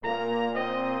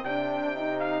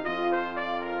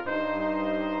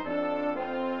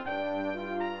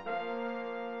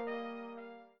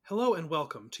Hello and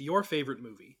welcome to Your Favorite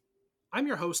Movie. I'm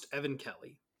your host, Evan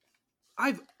Kelly.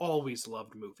 I've always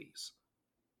loved movies.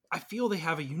 I feel they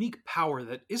have a unique power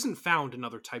that isn't found in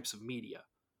other types of media.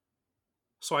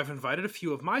 So I've invited a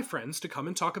few of my friends to come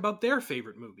and talk about their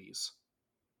favorite movies.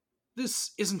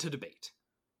 This isn't a debate.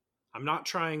 I'm not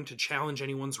trying to challenge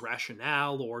anyone's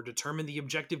rationale or determine the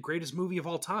objective greatest movie of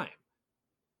all time.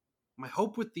 My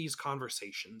hope with these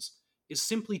conversations is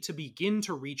simply to begin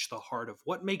to reach the heart of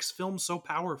what makes film so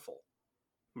powerful.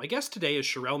 My guest today is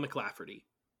Sherrel McLafferty.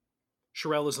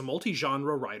 Sherrel is a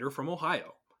multi-genre writer from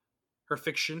Ohio. Her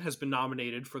fiction has been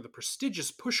nominated for the prestigious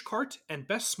Pushcart and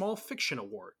Best Small Fiction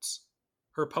Awards.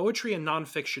 Her poetry and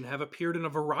nonfiction have appeared in a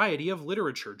variety of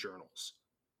literature journals.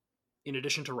 In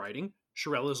addition to writing,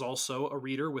 Sherrel is also a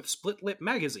reader with Split Lip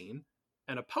magazine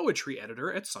and a poetry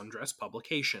editor at Sundress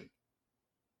Publication.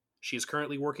 She is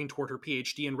currently working toward her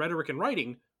PhD in rhetoric and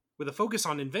writing, with a focus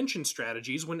on invention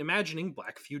strategies when imagining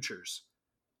Black futures.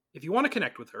 If you want to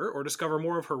connect with her or discover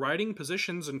more of her writing,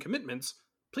 positions, and commitments,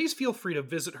 please feel free to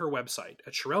visit her website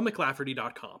at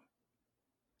sherrelmclafferty.com.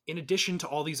 In addition to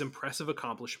all these impressive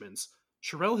accomplishments,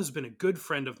 Sherrel has been a good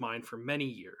friend of mine for many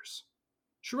years.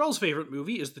 Sherrel's favorite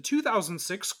movie is the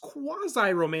 2006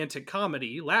 quasi-romantic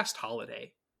comedy Last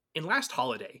Holiday. In Last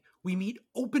Holiday, we meet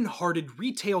open-hearted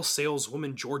retail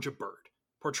saleswoman Georgia Bird,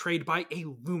 portrayed by a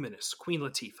luminous Queen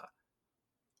Latifah.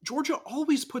 Georgia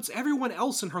always puts everyone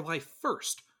else in her life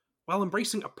first, while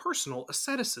embracing a personal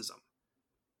asceticism.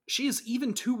 She is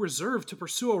even too reserved to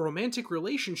pursue a romantic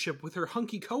relationship with her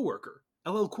hunky coworker,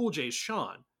 LL Cool J's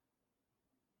Sean.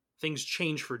 Things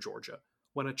change for Georgia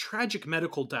when a tragic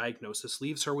medical diagnosis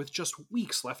leaves her with just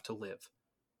weeks left to live.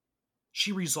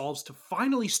 She resolves to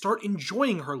finally start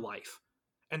enjoying her life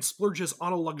and splurges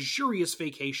on a luxurious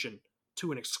vacation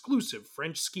to an exclusive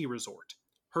French ski resort.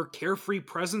 Her carefree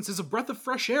presence is a breath of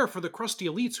fresh air for the crusty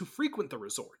elites who frequent the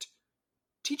resort,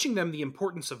 teaching them the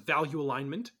importance of value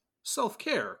alignment,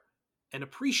 self-care, and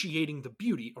appreciating the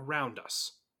beauty around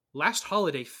us. Last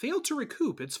Holiday failed to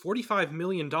recoup its $45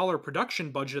 million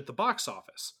production budget at the box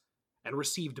office, and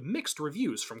received mixed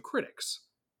reviews from critics.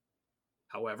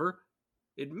 However,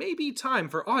 it may be time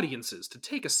for audiences to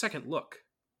take a second look.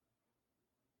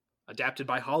 Adapted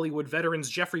by Hollywood veterans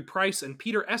Jeffrey Price and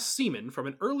Peter S. Seaman from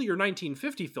an earlier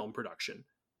 1950 film production,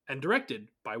 and directed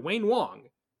by Wayne Wong,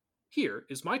 here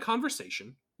is my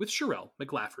conversation with Sherrel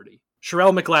McLafferty.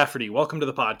 Sherrel McLafferty, welcome to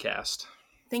the podcast.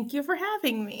 Thank you for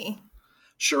having me.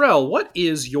 Sherrel, what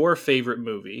is your favorite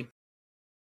movie?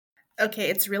 Okay,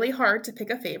 it's really hard to pick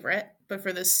a favorite, but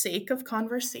for the sake of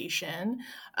conversation,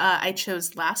 I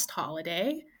chose Last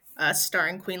Holiday,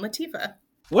 starring Queen Latifah.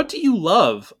 What do you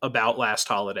love about Last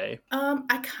Holiday?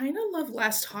 I kind of love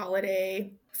Last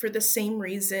Holiday for the same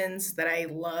reasons that I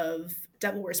love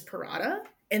Devil Wears Prada,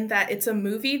 in that it's a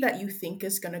movie that you think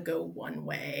is going to go one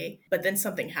way, but then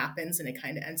something happens and it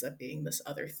kind of ends up being this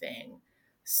other thing.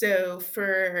 So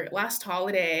for Last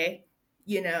Holiday,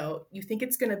 you think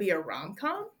it's going to be a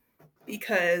rom-com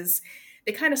because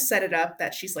they kind of set it up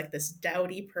that she's like this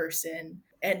dowdy person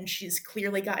and she's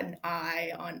clearly got an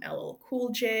eye on LL Cool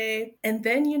J. And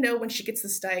then, when she gets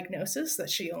this diagnosis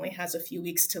that she only has a few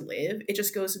weeks to live, it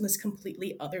just goes in this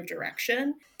completely other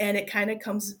direction. And it kind of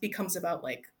becomes about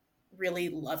like really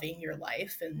loving your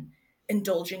life and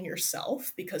indulging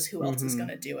yourself because who else is going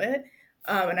to do it?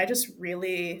 And I just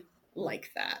really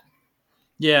like that.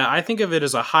 Yeah, I think of it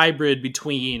as a hybrid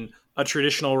between a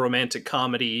traditional romantic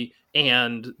comedy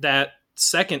and that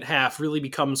second half really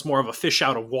becomes more of a fish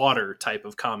out of water type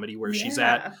of comedy where she's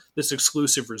at this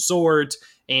exclusive resort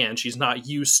and she's not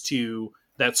used to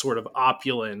that sort of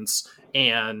opulence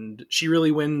and she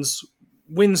really wins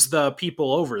the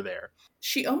people over there.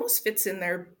 She almost fits in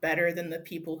there better than the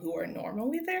people who are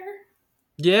normally there.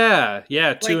 Yeah,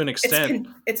 to an extent.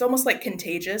 It's almost like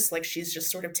contagious. Like she's just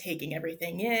sort of taking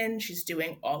everything in. She's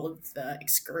doing all of the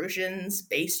excursions,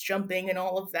 base jumping and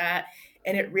all of that.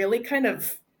 And it really kind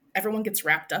of, everyone gets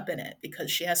wrapped up in it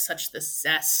because she has such this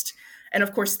zest. And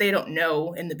of course, they don't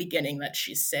know in the beginning that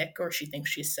she's sick or she thinks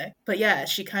she's sick. But yeah,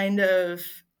 she kind of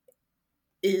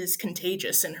is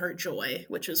contagious in her joy,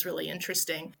 which was really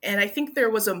interesting. And I think there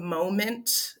was a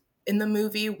moment in the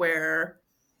movie where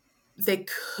they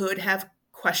could have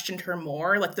questioned her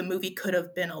more. Like the movie could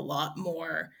have been a lot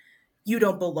more, you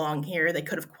don't belong here. They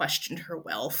could have questioned her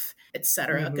wealth,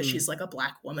 etc., because she's like a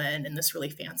Black woman in this really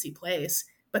fancy place,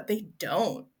 but they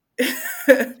don't.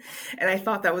 And I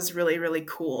thought that was really, really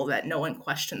cool that no one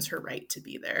questions her right to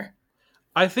be there.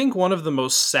 I think one of the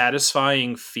most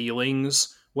satisfying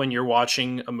feelings when you're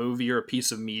watching a movie or a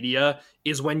piece of media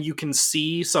is when you can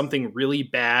see something really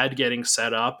bad getting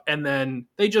set up and then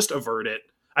they just avert it.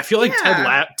 I feel like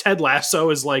Yeah, Ted Lasso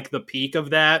is like the peak of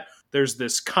that. There's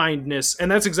this kindness, and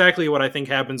that's exactly what I think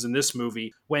happens in this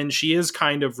movie when she is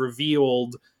kind of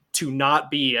revealed to not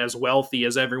be as wealthy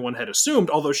as everyone had assumed,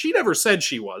 although she never said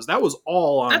she was. That was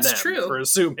all on that's them for true.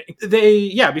 assuming. They,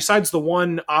 yeah, besides the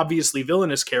one obviously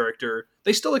villainous character,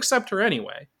 they still accept her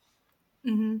anyway.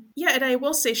 Yeah, and I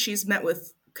will say she's met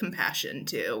with compassion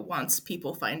too. Once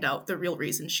people find out the real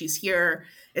reason she's here,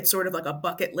 it's sort of like a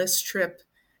bucket list trip,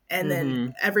 and then Mm-hmm.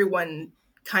 everyone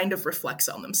kind of reflects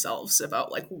on themselves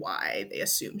about like why they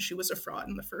assumed she was a fraud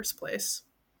in the first place.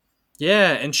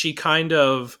 Yeah, and she kind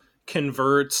of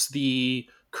converts the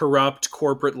corrupt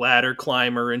corporate ladder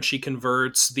climber and she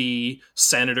converts the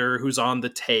senator who's on the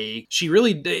take. She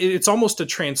really, it's almost a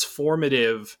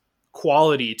transformative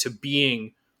quality to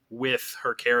being with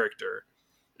her character.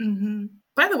 hmm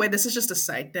By the way, this is just a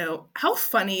side note. How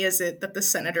funny is it that the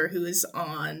senator who is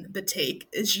on the take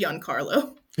is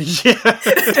Giancarlo? Yeah.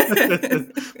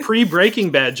 Pre Breaking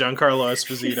Bad Giancarlo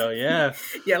Esposito. Yeah.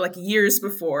 Yeah, like years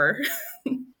before.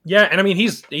 Yeah, and I mean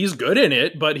he's good in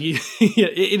it, but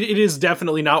it is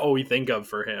definitely not what we think of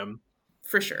for him.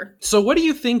 For sure. So what do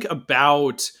you think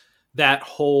about that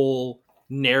whole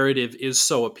narrative is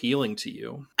so appealing to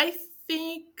you? I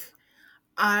think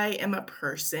I am a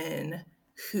person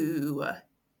who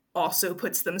also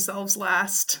puts themselves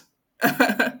last.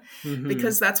 Mm-hmm.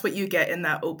 Because that's what you get in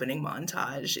that opening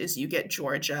montage is you get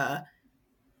Georgia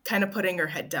kind of putting her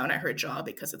head down at her job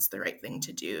because it's the right thing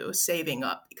to do, saving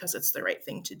up because it's the right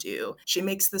thing to do. She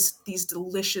makes these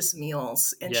delicious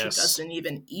meals and she Yes. doesn't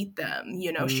even eat them.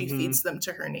 You know, she Mm-hmm. feeds them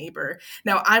to her neighbor.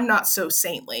 Now, I'm not so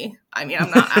saintly. I mean, I'm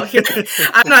not out here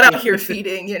I'm not out here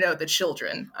feeding, the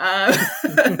children.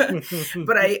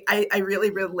 But I really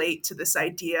relate to this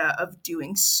idea of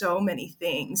doing so many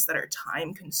things that are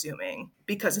time consuming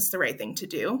because it's the right thing to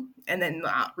do and then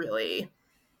not really,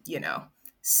 you know,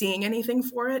 seeing anything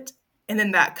for it. And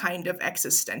then that kind of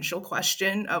existential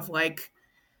question of like,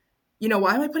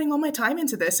 why am I putting all my time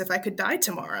into this if I could die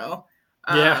tomorrow?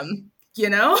 Yeah. You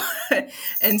know?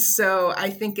 And so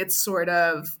I think it's sort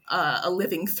of a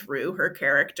living through her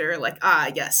character, like,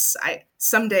 yes,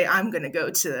 someday I'm going to go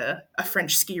to a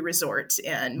French ski resort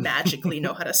and magically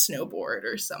know how to snowboard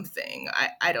or something.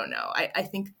 I don't know. I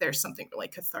think there's something really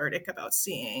cathartic about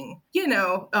seeing,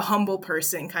 a humble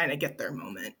person kind of get their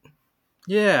moment.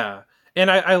 Yeah.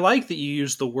 And I like that you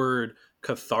use the word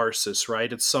catharsis,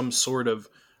 right? It's some sort of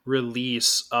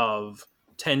release of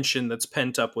tension that's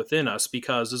pent up within us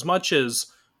because as much as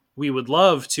we would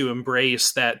love to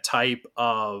embrace that type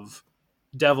of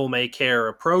devil may care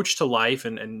approach to life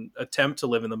and attempt to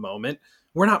live in the moment,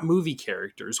 we're not movie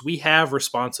characters. We have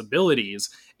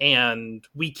responsibilities and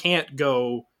we can't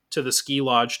go to the ski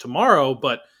lodge tomorrow,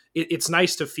 but it's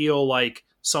nice to feel like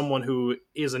someone who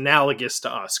is analogous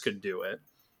to us could do it.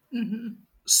 Mhm.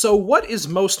 So, what is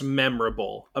most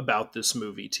memorable about this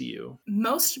movie to you?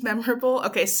 Most memorable.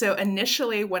 Okay, so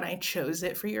initially when I chose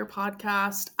it for your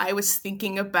podcast, I was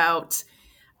thinking about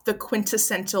the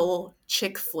quintessential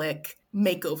chick flick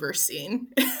makeover scene.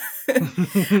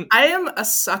 I am a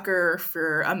sucker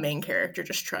for a main character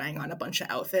just trying on a bunch of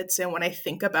outfits. And when I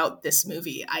think about this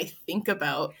movie, I think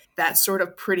about that sort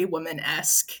of Pretty Woman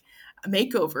esque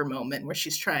makeover moment where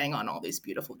she's trying on all these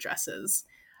beautiful dresses.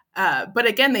 But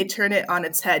again, they turn it on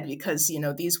its head because,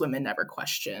 these women never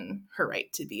question her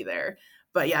right to be there.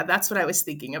 But yeah, that's what I was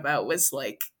thinking about was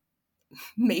like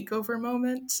makeover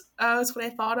moment is what I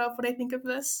thought of when I think of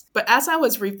this. But as I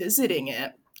was revisiting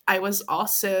it, I was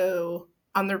also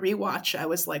on the rewatch, I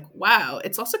was like, wow,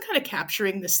 it's also kind of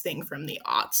capturing this thing from the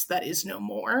aughts that is no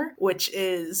more, which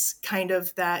is kind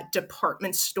of that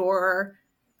department store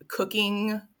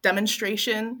cooking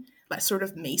demonstration, that sort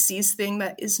of Macy's thing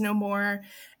that is no more.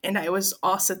 And I was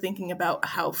also thinking about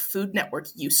how Food Network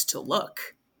used to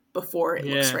look before it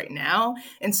looks Yeah. right now.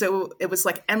 And so it was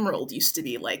like Emerald used to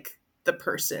be like the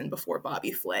person before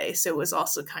Bobby Flay. So it was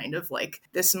also kind of like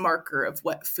this marker of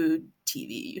what food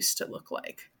TV used to look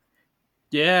like.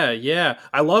 Yeah, yeah.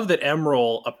 I love that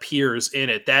Emerald appears in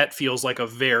it. That feels like a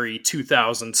very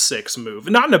 2006 move.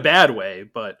 Not in a bad way,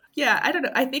 but Yeah, I don't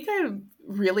know. I think I'm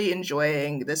really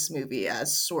enjoying this movie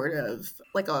as sort of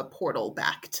like a portal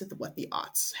back to what the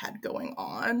aughts had going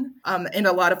on. And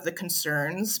a lot of the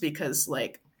concerns, because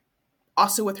like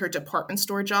also with her department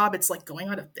store job, it's like going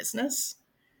out of business.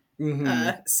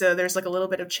 mm-hmm. So there's like a little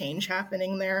bit of change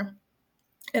happening there.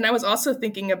 And I was also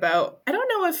thinking about, I don't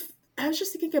know if, I was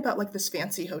just thinking about like this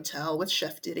fancy hotel with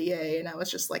Chef Didier, and I was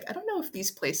just like, I don't know if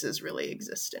these places really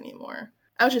exist anymore.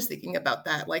 I was just thinking about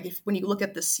that. Like, if when you look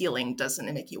at the ceiling, doesn't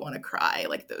it make you want to cry?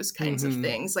 Like, those kinds of Mm-hmm.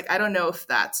 things. Like, I don't know if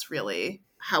that's really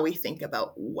how we think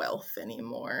about wealth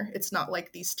anymore. It's not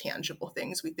like these tangible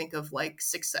things. We think of like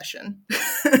Succession.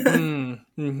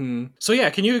 Mm-hmm. So yeah,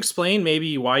 can you explain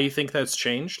maybe why you think that's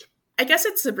changed? I guess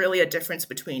it's really a difference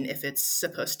between if it's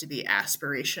supposed to be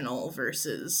aspirational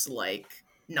versus like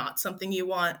not something you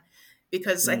want.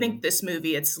 Because I think Mm. this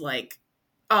movie, it's like,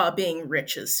 being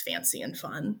rich is fancy and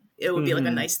fun. It would be like a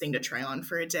Mm-hmm. nice thing to try on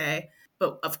for a day.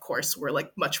 But of course, we're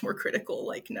like much more critical.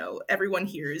 Like, no, everyone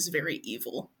here is very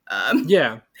evil.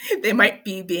 Yeah. They might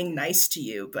be being nice to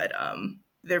you, but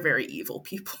they're very evil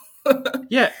people.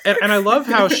 Yeah, and I love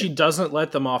how she doesn't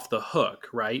let them off the hook,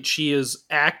 right? She is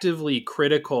actively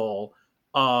critical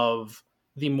of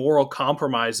the moral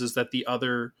compromises that the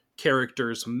other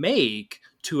characters make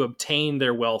to obtain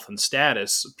their wealth and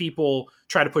status. People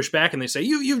try to push back and they say,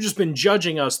 you've just been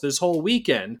judging us this whole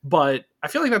weekend. But I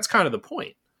feel like that's kind of the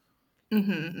point.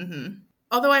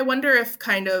 Although I wonder if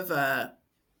kind of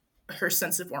her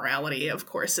sense of morality, of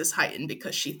course, is heightened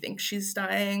because she thinks she's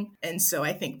dying. And so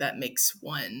I think that makes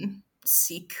one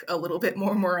seek a little bit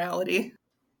more morality.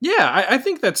 Yeah, I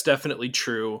think that's definitely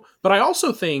true. But I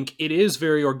also think it is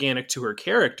very organic to her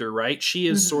character, right? She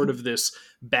is sort Mm-hmm. of this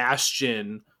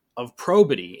bastion of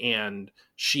probity, and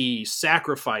she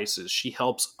sacrifices, she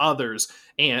helps others,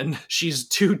 and she's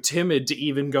too timid to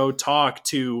even go talk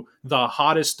to the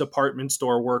hottest department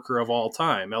store worker of all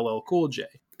time, LL Cool J.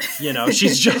 You know,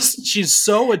 she's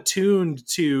so attuned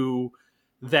to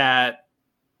that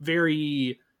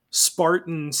very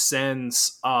Spartan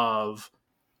sense of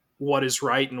what is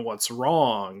right and what's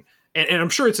wrong. And I'm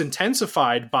sure it's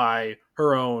intensified by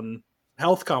her own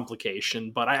health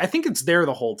complication, but I think it's there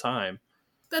the whole time.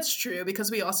 That's true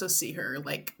because we also see her,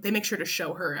 like, they make sure to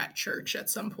show her at church at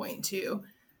some point too.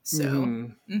 So,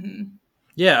 Mm-hmm.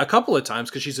 Yeah, a couple of times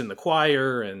because she's in the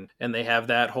choir, and they have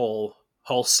that whole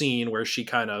scene where she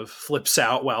kind of flips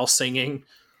out while singing.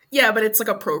 yeah, but it's like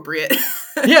appropriate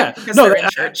Yeah, because no, they're in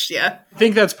church. Yeah. I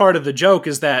think that's part of the joke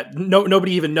is that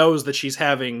nobody even knows that she's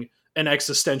having an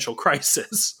existential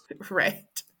crisis. Right.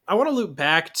 I want to loop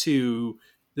back to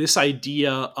this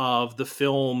idea of the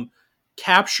film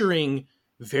capturing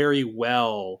very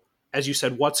well, as you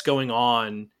said, what's going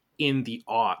on in the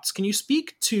aughts. Can you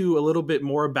speak to a little bit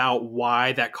more about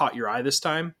why that caught your eye this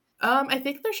time? I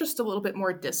think there's just a little bit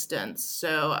more distance.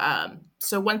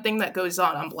 So one thing that goes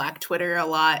on Black Twitter a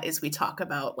lot is we talk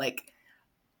about like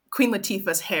Queen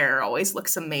Latifah's hair always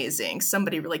looks amazing.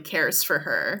 Somebody really cares for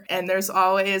her. And there's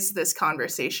always this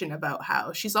conversation about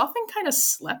how she's often kind of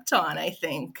slept on, I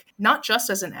think, not just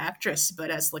as an actress, but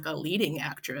as like a leading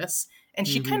actress. And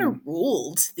she kind Mm-hmm. of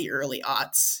ruled the early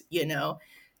aughts, you know.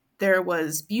 There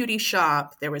was Beauty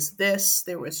Shop, there was this,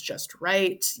 there was Just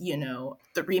Right, you know,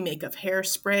 the remake of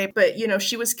Hairspray. But, you know,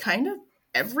 she was kind of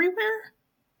everywhere.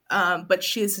 But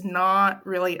she's not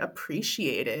really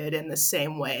appreciated in the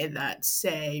same way that,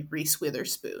 say, Reese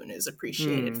Witherspoon is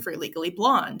appreciated Mm-hmm. for Legally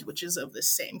Blonde, which is of the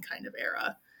same kind of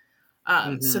era. So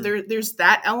Mm-hmm. there's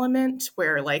that element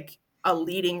where like a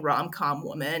leading rom-com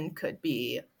woman could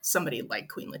be somebody like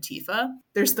Queen Latifah.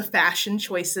 There's the fashion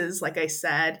choices, like I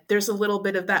said. There's a little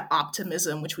bit of that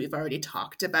optimism, which we've already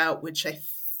talked about, which I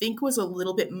think was a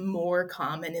little bit more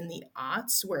common in the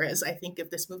aughts. Whereas I think if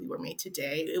this movie were made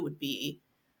today, it would be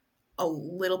a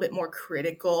little bit more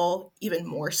critical, even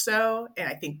more so. And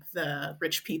I think the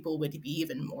rich people would be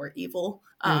even more evil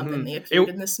than Mm-hmm. they appeared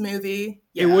in this movie.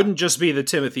 It Yeah. wouldn't just be the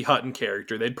Timothy Hutton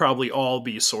character. They'd probably all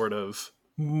be sort of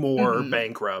more Mm-hmm.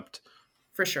 bankrupt.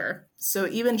 For sure. So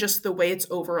even just the way it's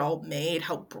overall made,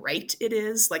 how bright it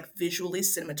is, like visually,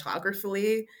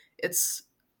 cinematographically,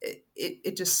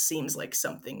 it just seems like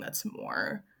something that's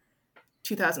more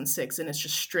 2006, and it's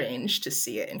just strange to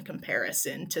see it in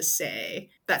comparison to, say,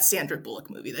 that Sandra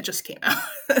Bullock movie that just came out.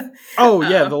 Oh,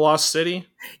 yeah, uh, The Lost City.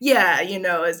 yeah, you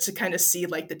know, is to kind of see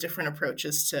like the different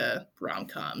approaches to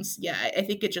rom-coms. Yeah, I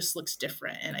think it just looks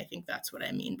different, and I think that's what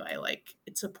I mean by like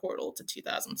it's a portal to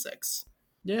 2006.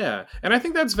 Yeah, and I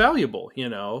think that's valuable, you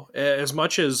know. As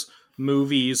much as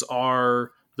movies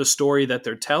are the story that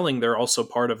they're telling, they're also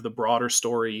part of the broader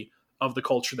story of the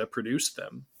culture that produced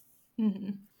them. Mm-hmm.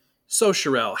 So,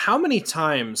 Sherrel, how many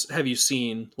times have you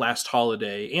seen Last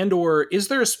Holiday, and or is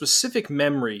there a specific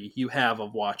memory you have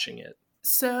of watching it?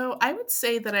 So I would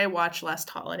say that I watch Last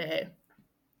Holiday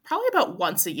probably about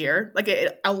once a year. Like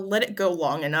I'll let it go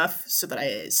long enough so that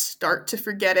I start to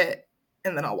forget it,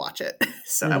 and then I'll watch it.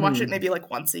 So I watch it Mm-hmm. maybe like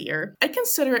once a year. I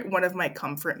consider it one of my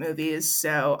comfort movies.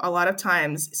 So a lot of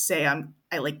times, say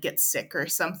I like get sick or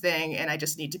something, and I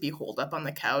just need to be holed up on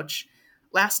the couch.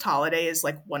 Last Holiday is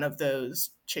like one of those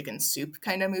chicken soup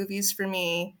kind of movies for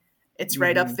me. It's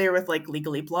right up Mm-hmm. there with like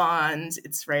Legally Blonde.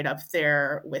 It's right up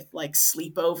there with like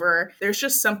Sleepover. There's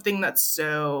just something that's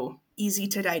so easy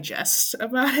to digest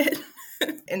about it.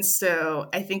 And so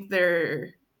I think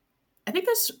there's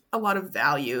a lot of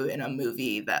value in a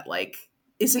movie that like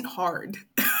isn't hard,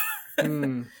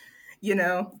 Mm. you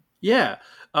know? Yeah.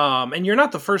 And you're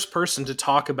not the first person to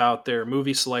talk about their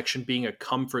movie selection being a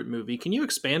comfort movie. Can you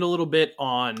expand a little bit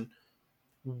on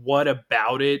what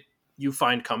about it you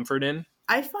find comfort in?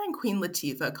 I find Queen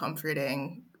Latifah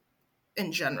comforting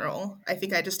in general. I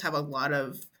think I just have a lot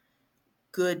of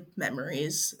good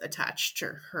memories attached to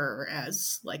her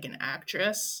as like an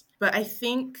actress. But I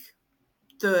think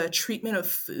the treatment of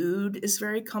food is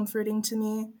very comforting to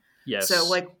me. So Yes.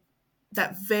 like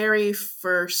that very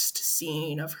first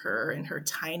scene of her in her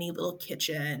tiny little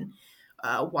kitchen,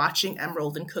 watching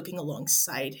Emerald and cooking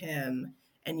alongside him,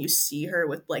 and you see her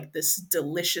with like this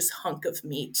delicious hunk of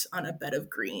meat on a bed of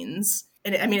greens.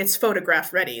 And I mean, it's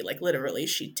photograph ready, like literally,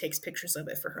 she takes pictures of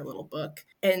it for her little book.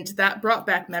 And that brought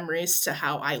back memories to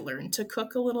how I learned to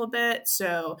cook a little bit.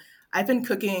 So I've been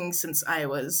cooking since I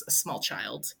was a small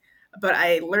child, but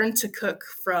I learned to cook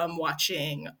from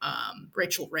watching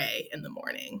Rachel Ray in the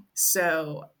morning.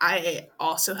 So I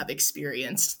also have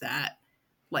experienced that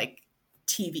like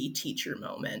TV teacher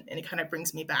moment, and it kind of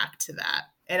brings me back to that.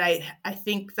 And I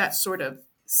think that sort of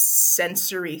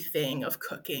sensory thing of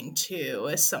cooking too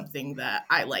is something that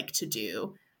I like to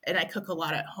do. And I cook a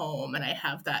lot at home, and I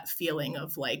have that feeling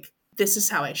of like, this is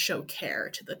how I show care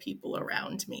to the people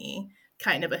around me,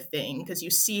 kind of a thing, because you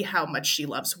see how much she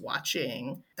loves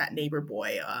watching that neighbor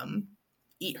boy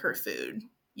eat her food.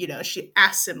 You know, she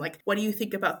asks him like, what do you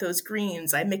think about those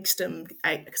greens? I mixed them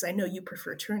because I know you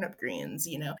prefer turnip greens,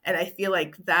 you know. And I feel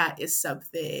like that is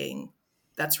something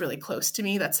that's really close to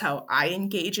me. That's how I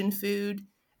engage in food,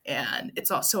 and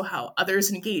it's also how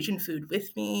others engage in food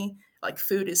with me. Like,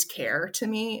 food is care to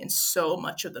me, and so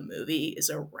much of the movie is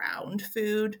around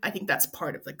food. I think that's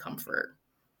part of the comfort.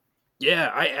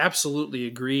 Yeah, I absolutely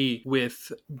agree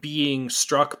with being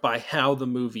struck by how the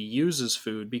movie uses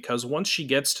food, because once she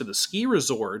gets to the ski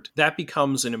resort, that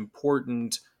becomes an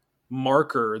important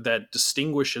marker that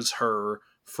distinguishes her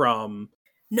from.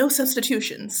 No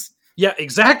substitutions. Yeah,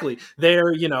 exactly.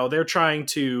 They're trying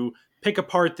to pick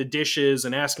apart the dishes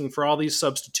and asking for all these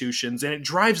substitutions, and it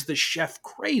drives the chef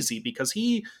crazy because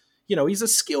he's a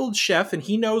skilled chef and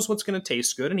he knows what's going to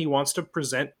taste good and he wants to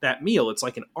present that meal. It's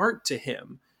like an art to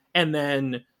him. And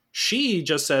then she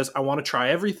just says, I want to try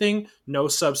everything, no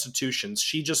substitutions.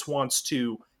 She just wants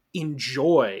to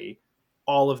enjoy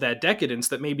all of that decadence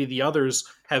that maybe the others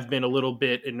have been a little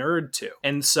bit inured to.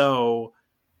 And so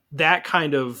that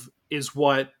kind of is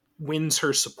what wins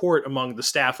her support among the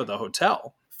staff of the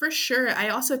hotel. For sure. I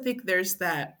also think there's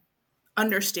that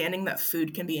understanding that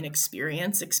food can be an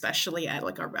experience, especially at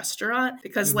like a restaurant,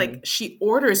 because like Mm-hmm. she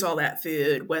orders all that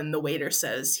food when the waiter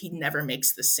says he never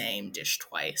makes the same dish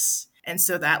twice. And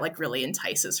so that like really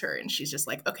entices her, and she's just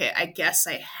like, okay, I guess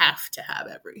I have to have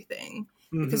everything,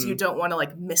 because you Mm-hmm. don't want to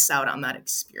like miss out on that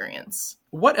experience.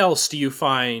 What else do you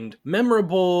find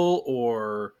memorable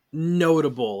or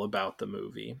notable about the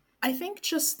movie? I think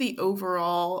just the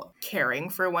overall caring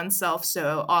for oneself.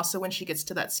 So, also when she gets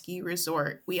to that ski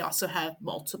resort, we also have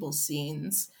multiple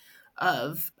scenes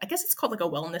of, I guess it's called like a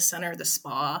wellness center, the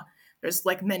spa. There's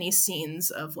like many scenes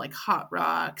of like hot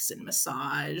rocks and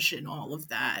massage and all of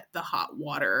that, the hot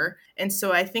water. And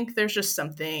so I think there's just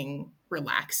something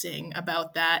relaxing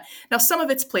about that. Now, some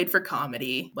of it's played for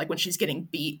comedy, like when she's getting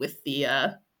beat with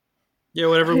the Yeah,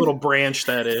 whatever little branch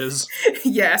that is.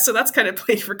 yeah, so that's kind of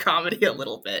played for comedy a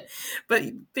little bit. But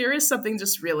there is something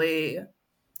just really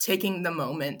taking the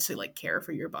moment to like care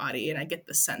for your body. And I get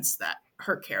the sense that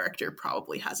her character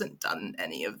probably hasn't done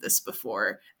any of this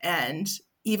before. And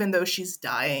even though she's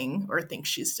dying or thinks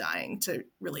she's dying, to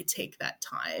really take that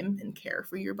time and care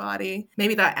for your body,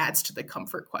 maybe that adds to the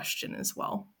comfort question as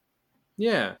well.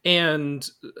 Yeah. And,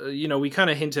 we kind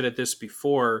of hinted at this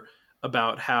before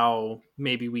about how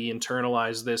maybe we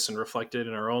internalize this and reflect it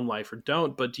in our own life or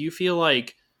don't. But do you feel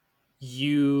like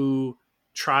you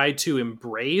try to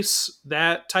embrace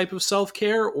that type of self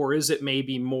care, or is it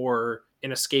maybe more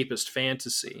an escapist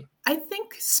fantasy? I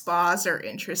think spas are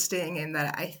interesting in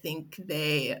that I think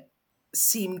they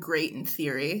seem great in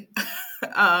theory.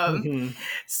 um, Mm-hmm.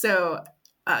 so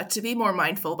to be more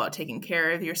mindful about taking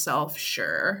care of yourself,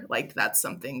 sure, like that's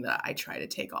something that I try to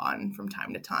take on from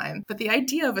time to time. But the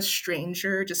idea of a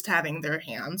stranger just having their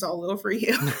hands all over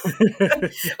you,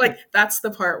 like that's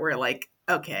the part where like,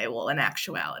 okay, well, in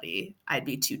actuality, I'd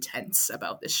be too tense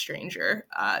about this stranger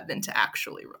than to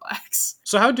actually relax.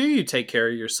 So, how do you take care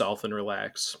of yourself and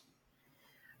relax?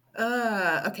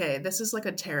 Okay, this is like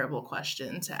a terrible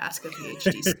question to ask a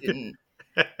PhD student.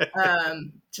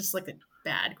 Just like a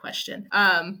bad question.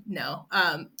 No.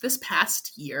 This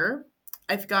past year,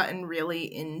 I've gotten really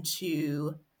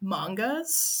into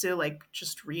mangas. So, like,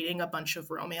 just reading a bunch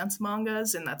of romance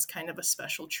mangas, and that's kind of a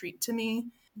special treat to me.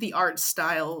 The art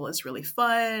style is really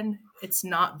fun. It's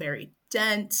not very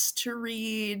dense to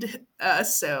read.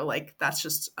 So, like, that's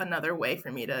just another way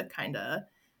for me to kind of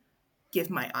give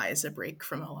my eyes a break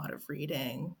from a lot of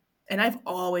reading. And I've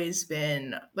always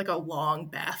been like a long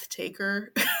bath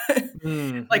taker. Like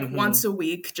Mm-hmm. once a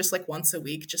week, just like once a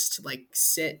week, just to like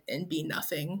sit and be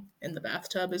nothing in the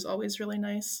bathtub is always really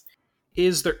nice.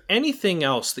 Is there anything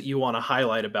else that you want to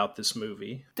highlight about this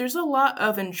movie? There's a lot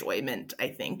of enjoyment, I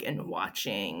think, in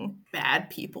watching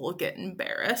bad people get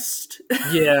embarrassed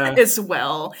Yeah, as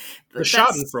well. the That's,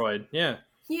 Schadenfreude. Yeah.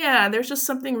 yeah, there's just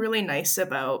something really nice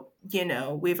about,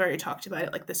 we've already talked about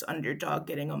it, like this underdog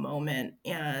getting a moment.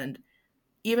 And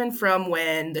even from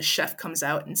when the chef comes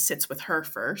out and sits with her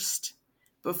first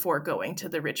before going to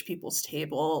the rich people's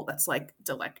table, that's like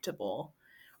delectable.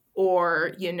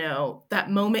 Or,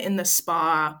 that moment in the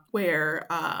spa where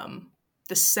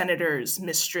the senator's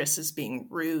mistress is being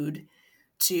rude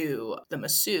to the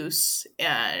masseuse,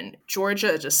 and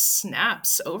Georgia just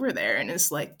snaps over there and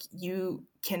is like, you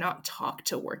cannot talk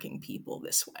to working people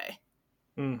this way.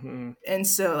 Mm-hmm. And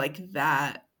so, like,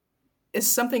 that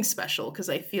is something special because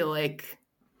I feel like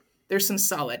there's some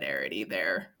solidarity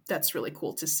there that's really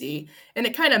cool to see. And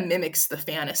it kind of mimics the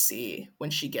fantasy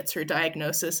when she gets her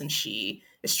diagnosis and she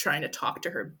is trying to talk to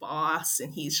her boss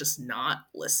and he's just not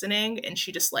listening and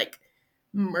she just like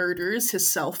murders his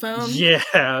cell phone. Yeah,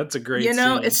 that's a great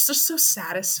scene. It's just so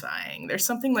satisfying. There's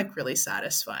something like really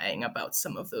satisfying about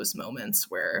some of those moments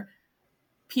where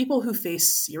people who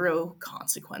face zero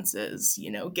consequences,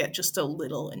 get just a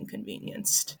little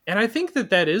inconvenienced. And I think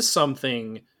that that is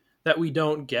something that we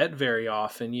don't get very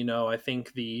often. I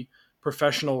think the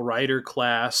professional writer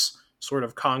class sort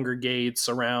of congregates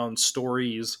around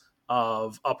stories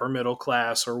of upper middle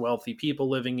class or wealthy people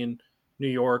living in New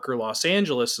York or Los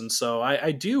Angeles. And so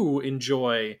I do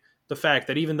enjoy the fact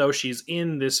that even though she's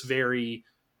in this very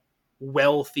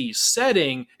wealthy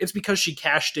setting, it's because she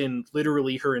cashed in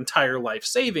literally her entire life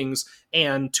savings.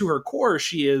 And to her core,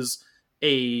 she is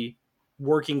a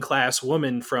working class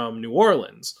woman from New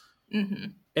Orleans. Mm-hmm.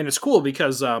 And it's cool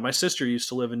because my sister used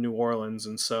to live in New Orleans.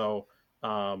 And so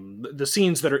the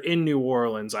scenes that are in New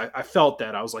Orleans, I felt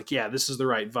that. I was like, yeah, this is the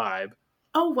right vibe.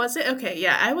 Oh, was it? Okay,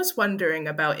 yeah. I was wondering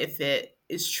about if it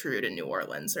is true to New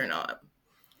Orleans or not.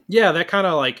 Yeah, that kind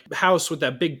of like house with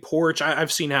that big porch.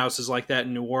 I've seen houses like that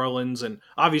in New Orleans, and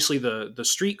obviously the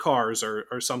streetcars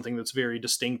are something that's very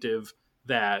distinctive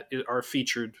that are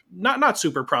featured not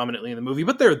super prominently in the movie,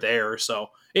 but they're there, so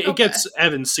it Okay, gets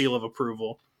Evan's seal of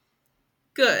approval.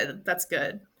 good. That's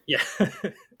good. Yeah,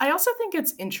 I also think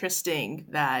it's interesting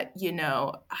that,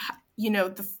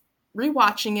 the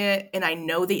rewatching it and I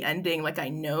know the ending, like I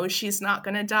know she's not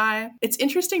going to die. It's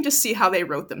interesting to see how they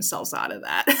wrote themselves out of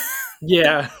that.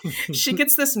 yeah, She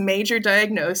gets this major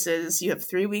diagnosis. You have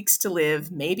 3 weeks to live,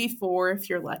 maybe four if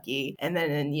you're lucky. And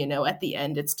then, at the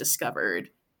end, it's discovered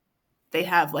they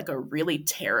have like a really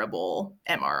terrible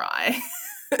MRI.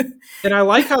 and I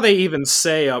like how they even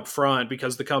say up front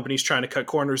because the company's trying to cut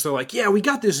corners. They're like, "Yeah, we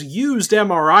got this used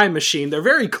MRI machine." They're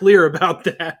very clear about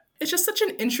that. It's just such an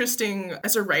interesting,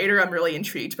 as a writer, I'm really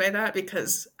intrigued by that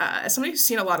because as somebody who's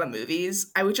seen a lot of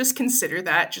movies, I would just consider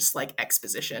that just like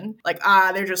exposition. Like,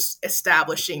 they're just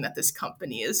establishing that this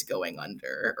company is going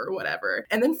under or whatever.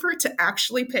 And then for it to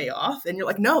actually pay off, and you're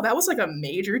like, no, that was like a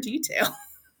major detail.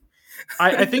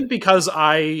 I think because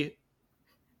I've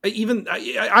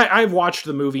watched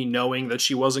the movie knowing that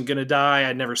she wasn't going to die.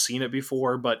 I'd never seen it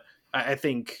before, but I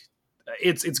think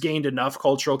it's gained enough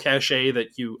cultural cachet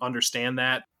that you understand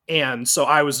that. And so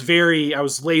I was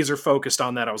laser focused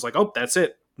on that. I was like, oh, that's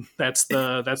it. That's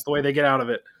the way they get out of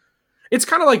it. It's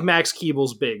kind of like Max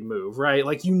Keeble's big move, right?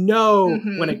 Like when a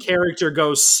Mm-hmm. character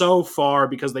goes so far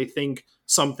because they think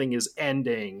something is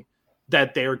ending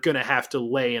that they're gonna have to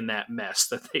lay in that mess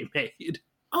that they made.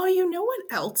 Oh, you know what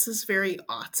else is very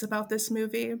odd about this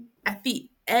movie? At the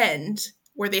end,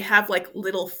 where they have like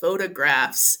little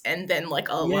photographs and then like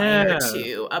a line or Yeah.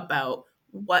 two about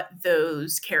what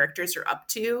those characters are up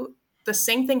to. The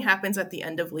same thing happens at the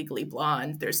end of Legally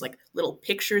Blonde. There's like little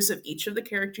pictures of each of the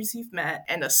characters you've met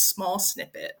and a small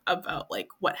snippet about like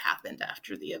what happened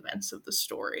after the events of the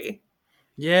story.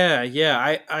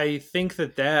 Yeah. I think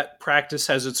that practice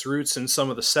has its roots in some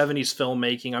of the 70s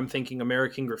filmmaking. I'm thinking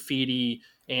American Graffiti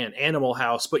and Animal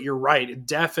House, but you're right. It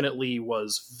definitely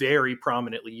was very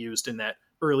prominently used in that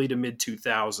early to mid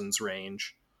 2000s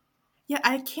range. Yeah,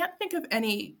 I can't think of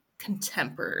any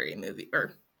contemporary movie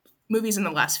or movies in the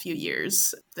last few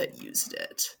years that used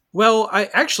it. Well,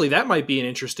 that might be an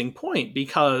interesting point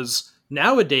because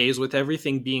nowadays, with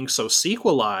everything being so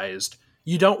sequelized,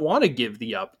 you don't want to give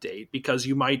the update because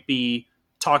you might be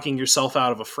talking yourself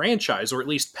out of a franchise or at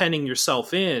least penning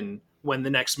yourself in when the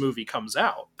next movie comes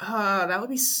out. That would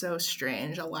be so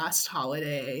strange. A last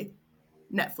holiday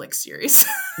Netflix series.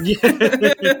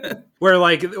 Yeah. Where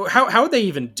like how would they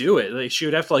even do it? Like, she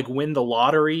would have to like win the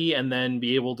lottery and then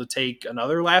be able to take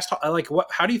another like what?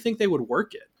 How do you think they would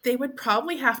work it? They would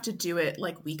probably have to do it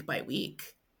like week by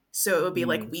week. So it would be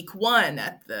like Mm. week 1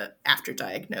 at the after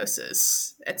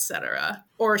diagnosis, etc.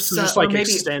 Or So so, just like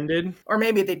extended. or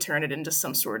maybe they turn it into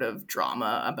some sort of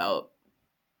drama about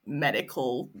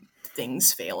medical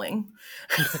things failing.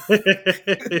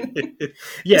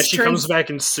 Yeah, This she comes turns back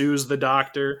and sues the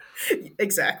doctor.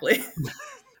 exactly.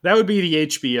 That would be the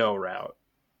HBO route.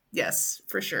 Yes,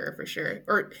 for sure, for sure.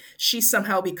 Or she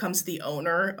somehow becomes the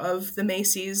owner of the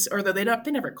Macy's, or though they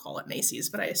never call it Macy's,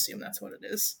 but I assume that's what it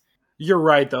is. You're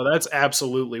right, though. That's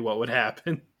absolutely what would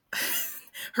happen.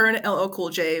 Her and LL Cool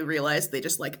J realized they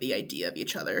just liked the idea of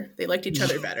each other. They liked each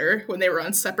other better when they were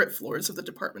on separate floors of the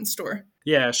department store.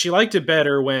 Yeah, she liked it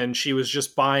better when she was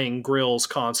just buying grills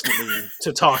constantly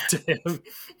to talk to him.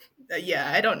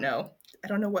 Yeah, I don't know. I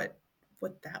don't know what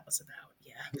that was about.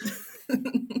 Yeah.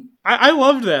 I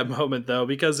loved that moment though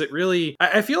because it really.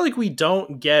 I feel like we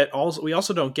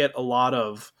also don't get a lot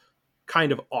of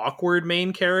kind of awkward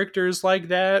main characters like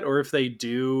that, or if they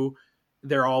do,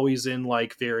 they're always in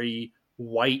like very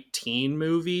white teen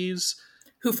movies.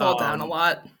 Who fall down a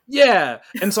lot. Yeah,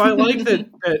 and so I like that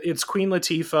it's Queen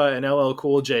Latifah and LL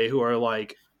Cool J who are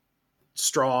like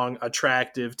strong,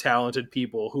 attractive, talented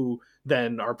people who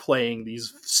then are playing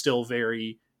these still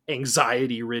very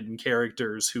anxiety-ridden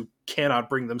characters who cannot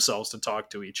bring themselves to talk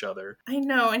to each other. I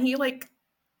know, and he like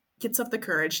gets up the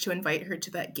courage to invite her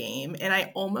to that game, and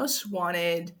I almost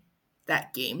wanted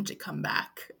that game to come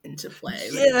back into play,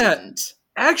 but it Yeah. didn't.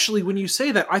 Actually, when you say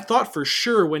that, I thought for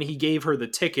sure when he gave her the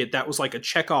ticket, that was like a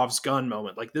Chekhov's gun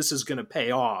moment. Like, this is going to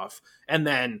pay off. And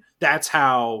then that's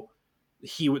how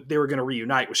they were going to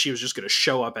reunite, she was just going to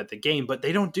show up at the game. But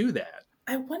they don't do that.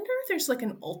 I wonder if there's like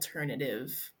an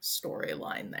alternative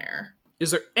storyline there.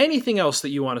 Is there anything else that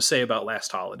you want to say about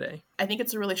Last Holiday? I think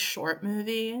it's a really short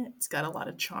movie. It's got a lot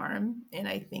of charm, and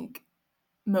I think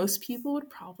most people would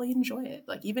probably enjoy it.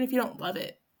 Like, even if you don't love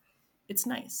it, it's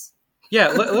nice. Yeah,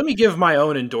 let me give my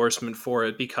own endorsement for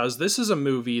it because this is a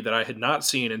movie that I had not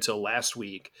seen until last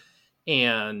week.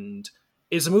 And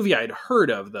is a movie I had heard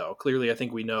of, though. Clearly, I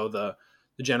think we know the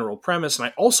general premise. And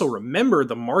I also remember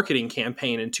the marketing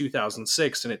campaign in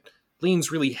 2006, and it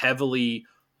leans really heavily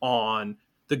on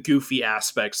the goofy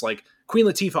aspects. Like Queen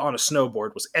Latifah on a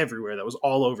snowboard was everywhere. That was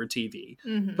all over TV.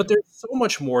 Mm-hmm. But there's so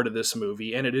much more to this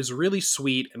movie, and it is really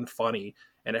sweet and funny,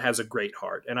 and it has a great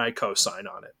heart, and I co-sign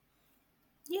on it.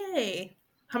 Yay.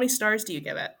 How many stars do you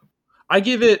give it? I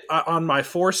give it, on my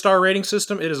 4-star rating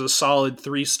system, it is a solid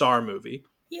 3-star movie.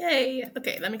 Yay.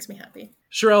 Okay, that makes me happy.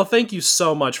 Sherrel, thank you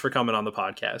so much for coming on the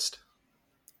podcast.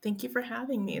 Thank you for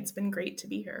having me. It's been great to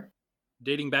be here.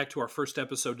 Dating back to our first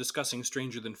episode discussing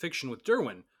Stranger Than Fiction with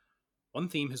Derwin, one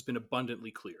theme has been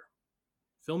abundantly clear.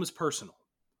 Film is personal.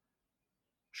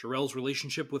 Sherrel's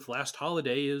relationship with Last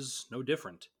Holiday is no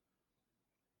different.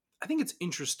 I think it's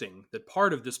interesting that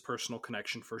part of this personal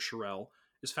connection for Sherrel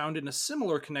is found in a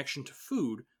similar connection to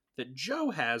food that Joe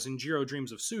has in Jiro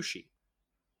Dreams of Sushi.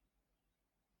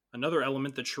 Another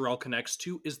element that Sherrel connects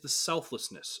to is the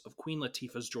selflessness of Queen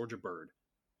Latifah's Georgia Bird.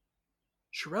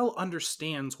 Sherrel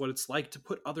understands what it's like to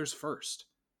put others first.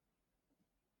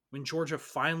 When Georgia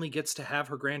finally gets to have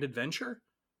her grand adventure,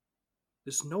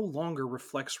 this no longer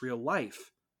reflects real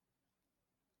life.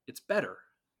 It's better.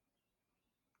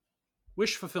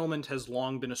 Wish fulfillment has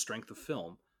long been a strength of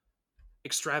film.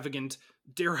 Extravagant,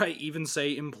 dare I even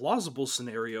say implausible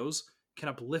scenarios can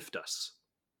uplift us.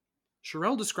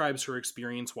 Sherrel describes her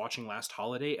experience watching Last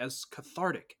Holiday as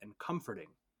cathartic and comforting.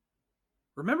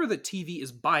 Remember that TV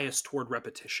is biased toward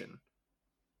repetition.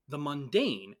 The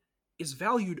mundane is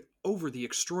valued over the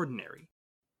extraordinary.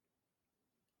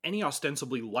 Any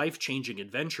ostensibly life-changing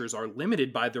adventures are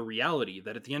limited by the reality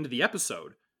that at the end of the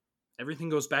episode, everything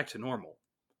goes back to normal.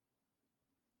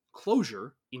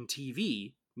 Closure in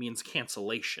TV means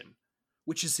cancellation,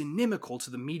 which is inimical to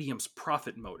the medium's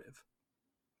profit motive.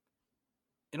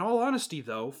 In all honesty,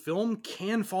 though, film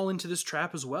can fall into this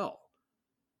trap as well.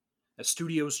 As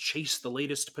studios chase the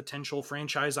latest potential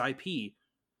franchise IP,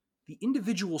 the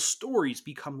individual stories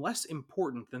become less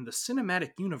important than the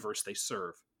cinematic universe they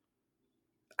serve.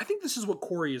 I think this is what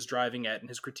Corey is driving at in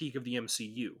his critique of the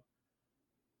MCU.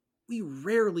 we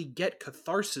rarely get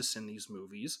catharsis in these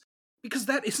movies because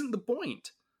that isn't the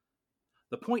point.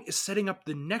 The point is setting up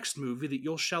the next movie that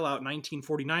you'll shell out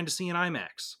 $19.49 to see in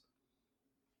IMAX.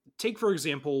 Take, for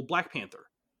example, Black Panther.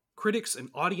 Critics and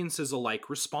audiences alike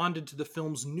responded to the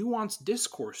film's nuanced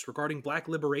discourse regarding black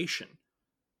liberation.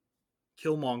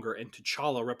 Killmonger and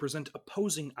T'Challa represent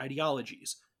opposing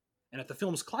ideologies, and at the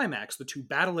film's climax, the two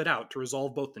battle it out to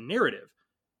resolve both the narrative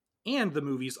and the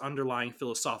movie's underlying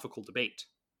philosophical debate.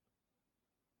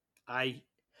 I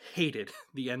hated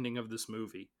the ending of this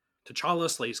movie. T'Challa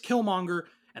slays Killmonger,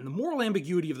 and the moral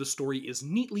ambiguity of the story is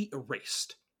neatly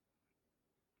erased.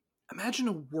 Imagine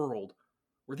a world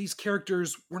where these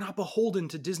characters were not beholden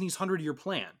to Disney's 100-year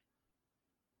plan.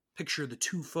 Picture the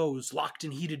two foes locked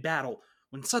in heated battle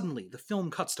when suddenly the film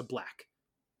cuts to black.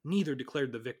 Neither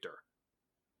declared the victor.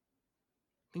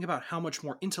 Think about how much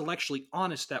more intellectually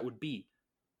honest that would be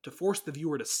to force the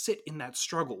viewer to sit in that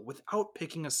struggle without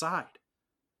picking a side.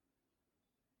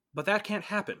 But that can't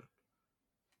happen.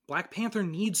 Black Panther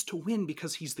needs to win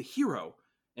because he's the hero,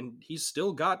 and he's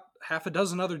still got half a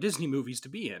dozen other Disney movies to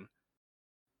be in.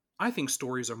 I think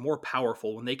stories are more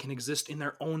powerful when they can exist in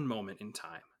their own moment in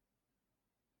time.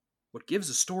 What gives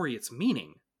a story its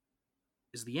meaning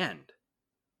is the end.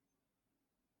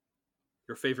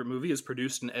 Your Favorite Movie is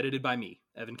produced and edited by me,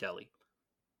 Evan Kelly.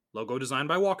 Logo designed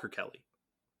by Walker Kelly.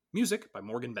 Music by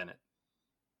Morgan Bennett.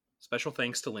 Special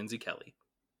thanks to Lindsay Kelly.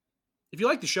 If you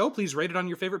like the show, please rate it on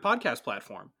your favorite podcast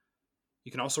platform.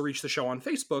 You can also reach the show on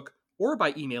Facebook or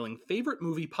by emailing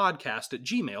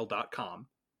favoritemoviepodcast@gmail.com.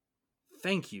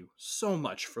 Thank you so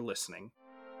much for listening.